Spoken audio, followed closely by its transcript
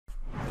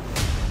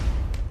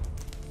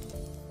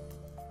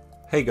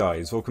Hey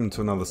guys, welcome to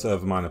another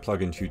ServerMiner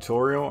plugin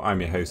tutorial. I'm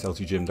your host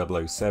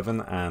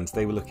LTJim007 and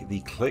today we'll look at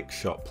the Click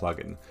Shop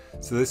plugin.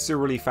 So this is a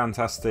really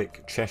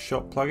fantastic chest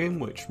shop plugin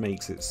which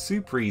makes it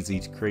super easy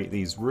to create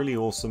these really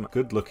awesome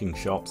good looking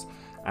shops,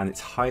 and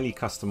it's highly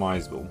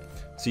customizable.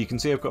 So you can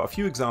see I've got a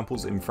few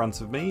examples in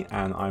front of me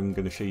and I'm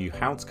going to show you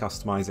how to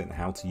customize it and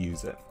how to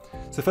use it.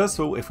 So first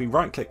of all, if we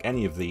right click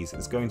any of these,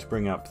 it's going to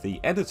bring up the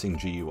editing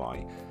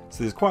GUI.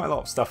 So there's quite a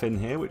lot of stuff in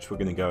here which we're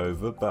going to go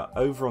over, but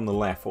over on the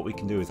left what we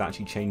can do is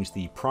actually change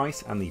the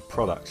price and the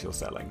products you're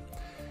selling.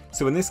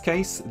 So in this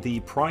case the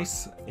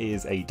price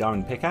is a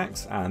diamond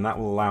pickaxe and that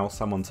will allow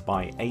someone to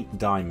buy 8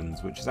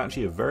 diamonds, which is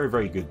actually a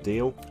very good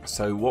deal.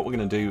 So what we're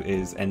going to do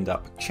is end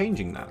up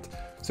changing that.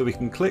 So we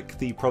can click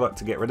the product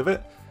to get rid of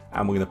it,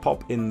 and we're going to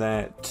pop in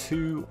there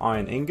 2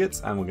 iron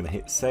ingots and we're going to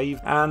hit save,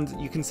 and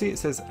you can see it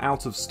says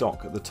out of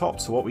stock at the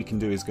top. So what we can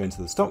do is go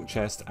into the stock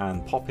chest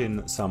and pop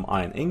in some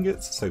iron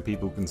ingots so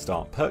people can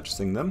start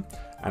purchasing them,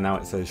 and now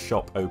it says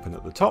shop open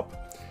at the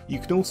top. You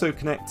can also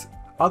connect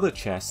other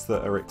chests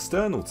that are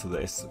external to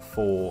this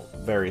for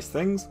various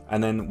things,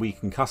 and then we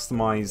can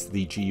customize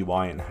the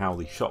GUI and how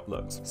the shop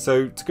looks.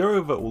 So to go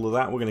over all of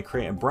that, we're going to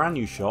create a brand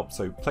new shop.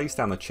 So place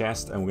down the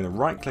chest and we're going to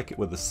right click it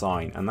with a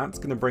sign, and that's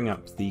going to bring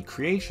up the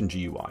creation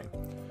GUI.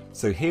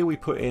 So here we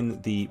put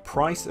in the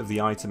price of the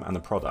item and the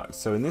product.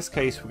 So in this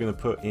case we're going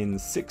to put in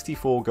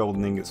 64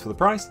 golden ingots for the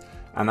price,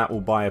 and that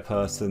will buy a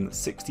person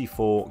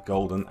 64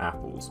 golden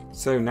apples.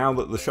 So now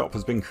that the shop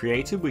has been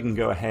created, we can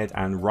go ahead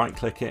and right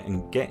click it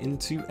and get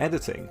into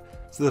editing.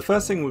 So the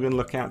first thing we're going to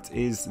look at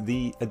is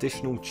the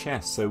additional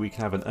chest. So we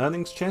can have an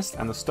earnings chest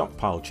and a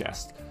stockpile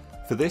chest.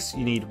 For this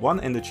you need one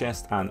ender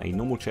chest and a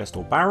normal chest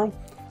or barrel,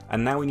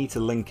 and now we need to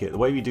link it. The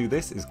way we do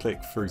this is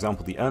click, for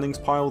example, the earnings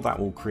pile. That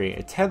will create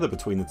a tether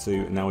between the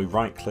two, and now we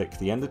right click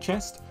the ender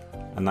chest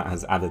and that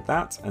has added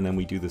that, and then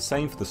we do the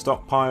same for the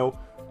stockpile.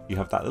 You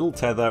have that little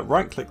tether,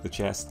 right click the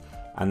chest,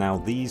 and now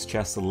these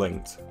chests are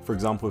linked. For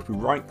example, if we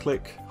right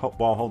click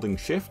while holding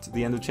shift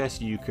the ender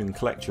chest, you can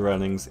collect your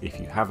earnings if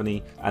you have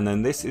any, and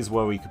then this is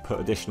where we could put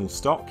additional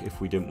stock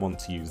if we didn't want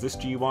to use this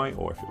GUI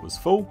or if it was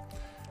full.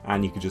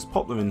 And you could just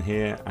pop them in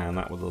here and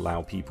that will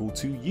allow people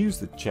to use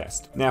the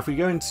chest. Now if we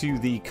go into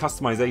the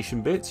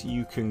customization bit,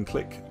 you can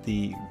click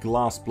the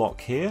glass block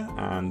here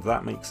and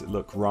that makes it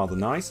look rather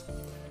nice.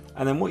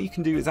 And then what you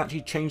can do is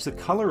actually change the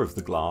color of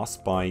the glass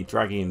by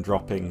dragging and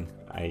dropping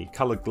a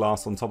colored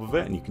glass on top of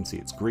it, and you can see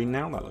it's green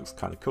now. That looks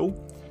kind of cool.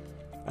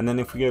 And then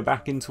if we go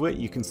back into it,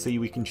 you can see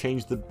we can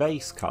change the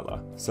base color.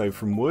 So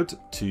from wood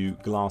to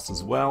glass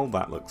as well.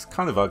 That looks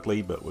kind of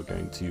ugly, but we're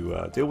going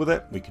to deal with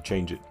it. We could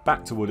change it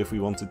back to wood if we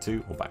wanted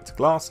to, or back to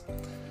glass.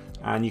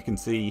 And you can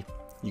see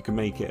you can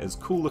make it as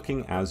cool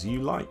looking as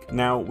you like.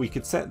 Now we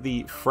could set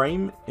the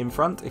frame in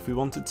front if we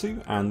wanted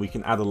to, and we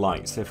can add a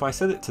light. So if I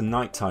set it to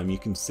nighttime, you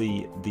can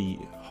see the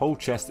whole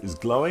chest is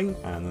glowing,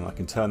 and then I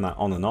can turn that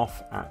on and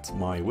off at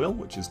my will,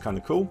 which is kind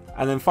of cool.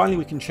 And then finally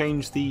we can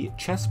change the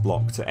chest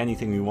block to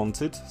anything we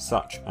wanted,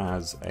 such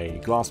as a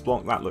glass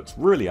block. That looks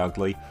really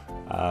ugly,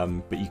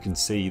 but you can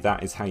see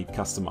that is how you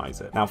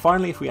customize it. Now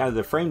finally, if we added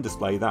a frame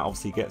display, that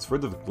obviously gets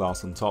rid of the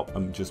glass on top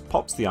and just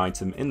pops the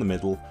item in the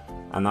middle,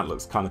 and that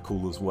looks kind of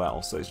cool as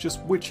well. So it's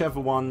just whichever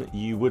one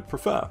you would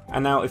prefer.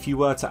 And now if you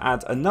were to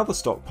add another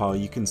stockpile,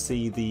 you can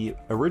see the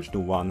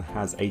original one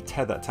has a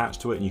tether attached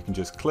to it, and you can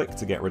just click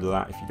to get rid of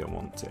that if you don't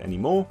want it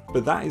anymore.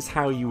 But that is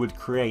how you would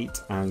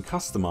create and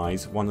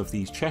customize one of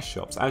these chest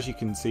shops. As you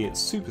can see, it's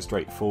super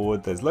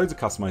straightforward. There's loads of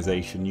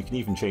customization. You can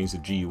even change the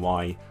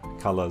GUI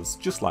colors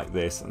just like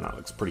this, and that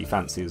looks pretty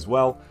fancy as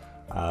well.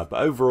 But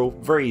overall,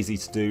 very easy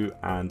to do,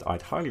 and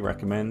I'd highly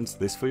recommend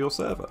this for your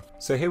server.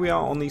 So here we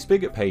are on the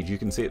Spigot page. You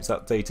can see it's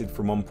updated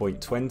from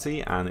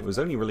 1.20 and it was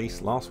only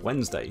released last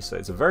Wednesday. So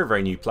it's a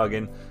very new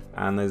plugin,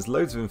 and there's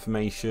loads of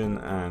information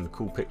and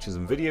cool pictures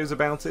and videos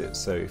about it.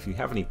 So if you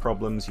have any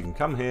problems, you can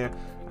come here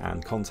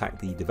and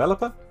contact the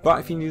developer. But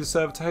if you need a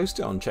server to host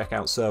it on, check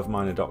out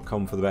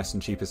ServerMiner.com for the best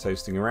and cheapest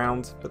hosting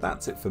around. But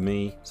that's it for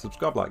me.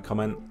 Subscribe, like,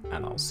 comment,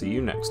 and I'll see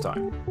you next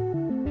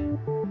time.